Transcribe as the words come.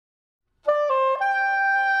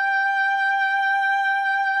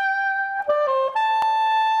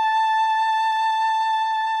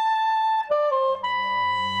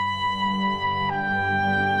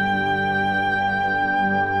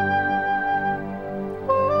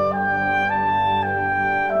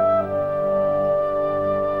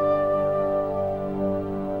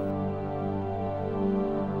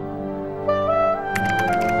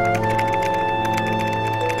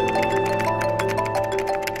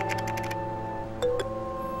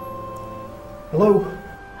Hello?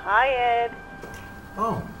 Hi, Ed.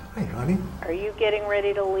 Oh, hi, honey. Are you getting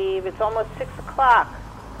ready to leave? It's almost 6 o'clock.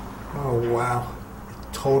 Oh, wow.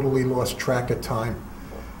 I totally lost track of time.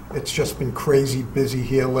 It's just been crazy busy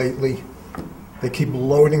here lately. They keep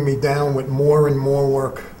loading me down with more and more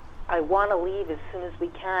work. I want to leave as soon as we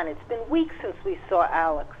can. It's been weeks since we saw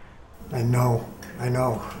Alex. I know.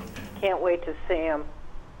 Can't wait to see him.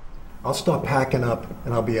 I'll start packing up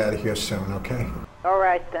and I'll be out of here soon, okay? All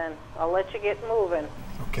right, then. I'll let you get moving.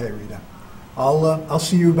 Okay, Rita. I'll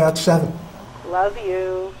see you about 7. Love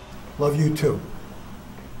you. Love you too.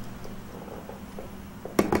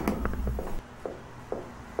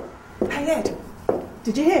 Hey, Ed.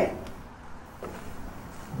 Did you hear?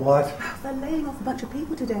 What? They're laying off a bunch of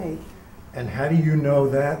people today. And how do you know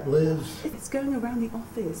that, Liz? It's going around the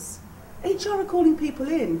office. HR are calling people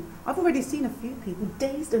in. I've already seen a few people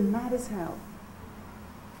dazed and mad as hell.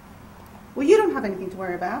 Well, you don't have anything to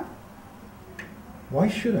worry about. Why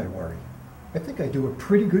should I worry? I think I do a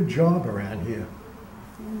pretty good job around here.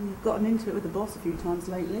 You've gotten into it with the boss a few times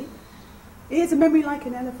lately. He has a memory like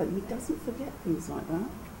an elephant. He doesn't forget things like that.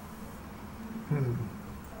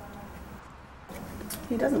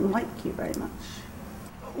 He doesn't like you very much.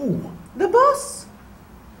 Who? The boss?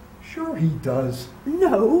 Sure he does.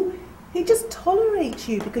 No, he just tolerates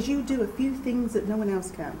you because you do a few things that no one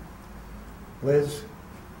else can. Liz,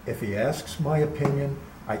 if he asks my opinion,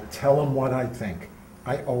 I tell him what I think.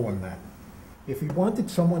 I owe him that. If he wanted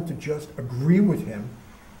someone to just agree with him,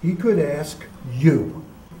 he could ask you.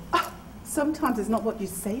 Sometimes it's not what you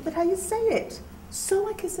say, but how you say it. So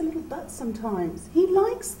I kiss a little butt sometimes. He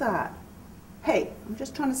likes that. Hey, I'm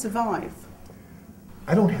just trying to survive.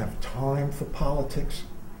 I don't have time for politics.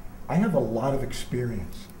 I have a lot of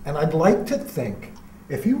experience. And I'd like to think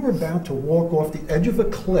if he were about to walk off the edge of a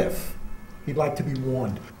cliff, he'd like to be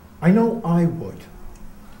warned. I know I would.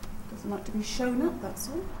 Doesn't like to be shown up, that's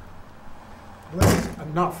all. Liz,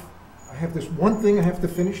 enough. I have this one thing I have to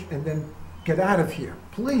finish and then get out of here.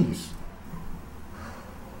 Please.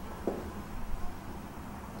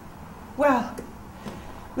 Well,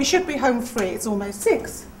 we should be home free. It's almost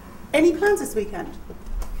 6. Any plans this weekend?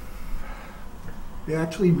 Yeah,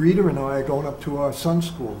 actually, Rita and I are going up to our son's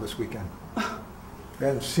school this weekend. We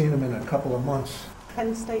haven't seen him in a couple of months.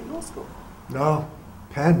 Penn State Law School. No,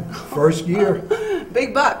 Penn, first year.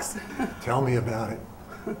 Big bucks. Tell me about it.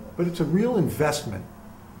 But it's a real investment.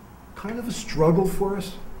 Kind of a struggle for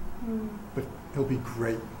us, but he'll be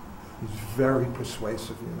great. He's very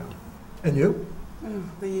persuasive, you know. And you? Oh,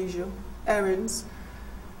 the usual. Errands.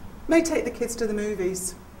 May take the kids to the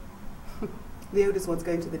movies. The oldest one's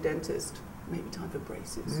going to the dentist. Maybe time for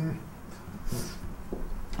braces.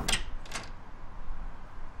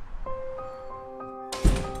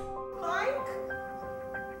 Mike?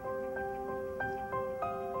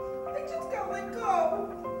 I just got let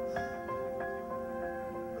go.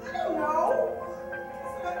 I don't know.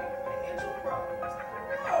 It's not financial problems. I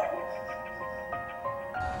don't know.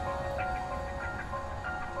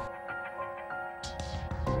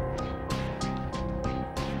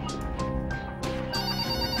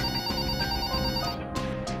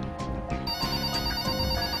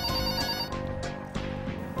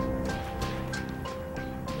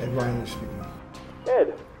 Ed Riley speaking.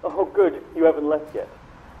 Ed, oh good, you haven't left yet.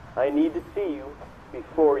 I need to see you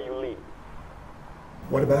before you leave.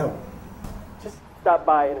 What about? Just stop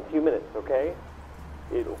by in a few minutes, okay?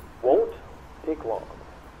 It won't take long.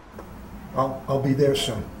 I'll be there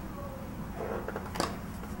soon.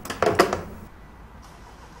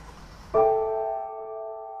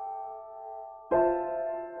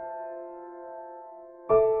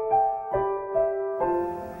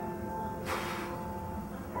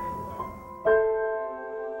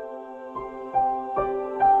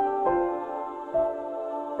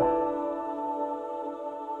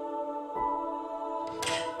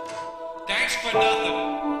 Thanks for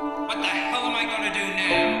nothing. What the hell am I gonna do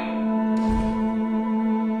now?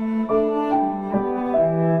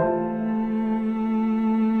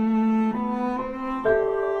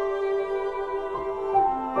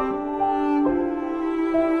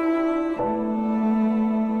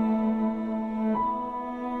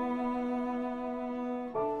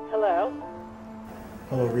 Hello?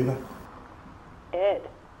 Hello, Rita. Ed,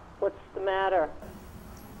 what's the matter?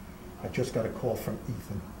 I just got a call from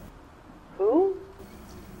Ethan, Who?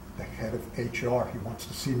 the head of HR. He wants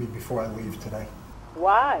to see me before I leave today.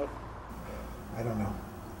 Why? I don't know.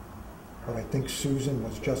 But I think Susan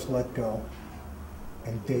was just let go,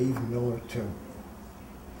 and Dave Miller too.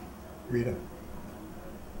 Rita,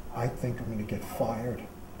 I think I'm going to get fired.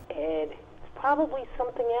 Ed, it's probably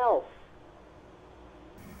something else.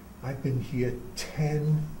 I've been here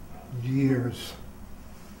 10 Years.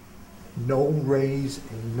 No raise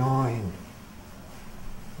in 9.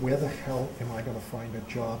 Where the hell am I going to find a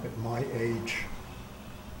job at my age?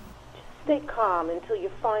 Stay calm until you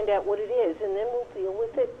find out what it is, and then we'll deal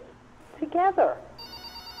with it together.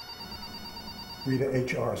 Rita,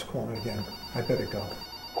 HR is calling again. I better go.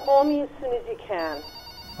 Call me as soon as you can.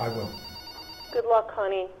 I will. Good luck,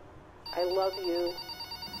 honey. I love you.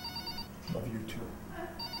 Love you too.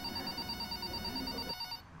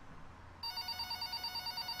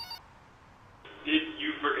 Did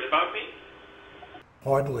you forget about me?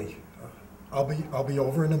 Hardly. I'll be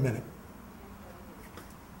over in a minute.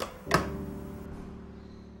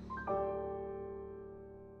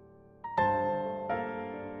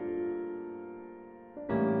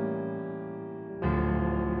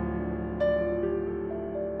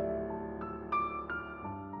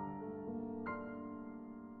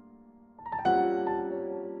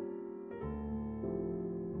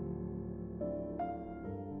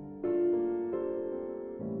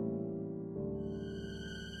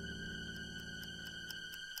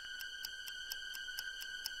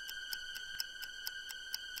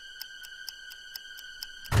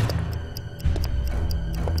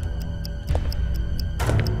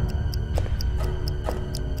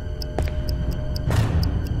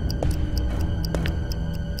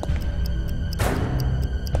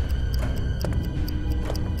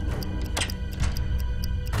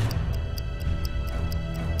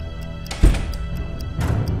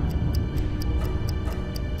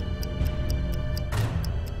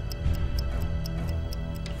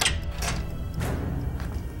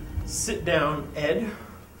 Sit down, Ed.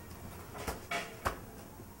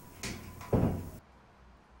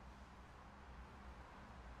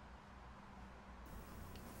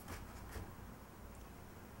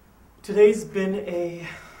 Today's been a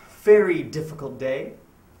very difficult day.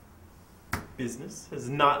 Business has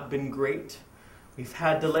not been great. We've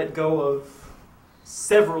had to let go of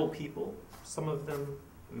several people, some of them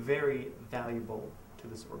very valuable to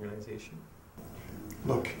this organization.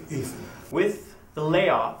 Look, Ethan. With the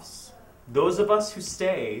layoffs, those of us who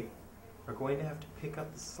stay are going to have to pick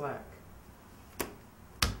up the slack.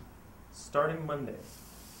 Starting Monday,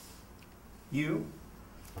 you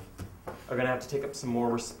are going to have to take up some more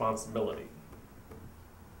responsibility.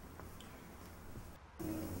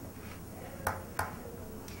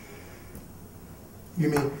 You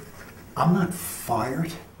mean I'm not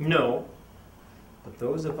fired? No, but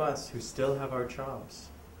those of us who still have our jobs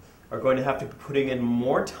are going to have to be putting in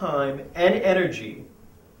more time and energy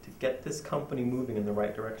to get this company moving in the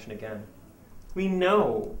right direction again. We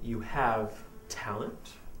know you have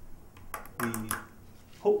talent. We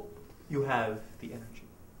hope you have the energy.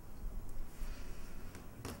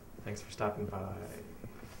 Thanks for stopping by.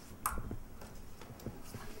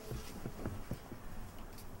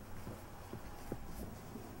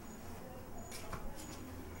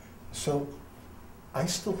 So, I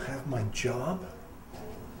still have my job?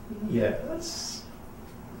 Yes.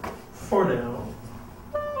 For now.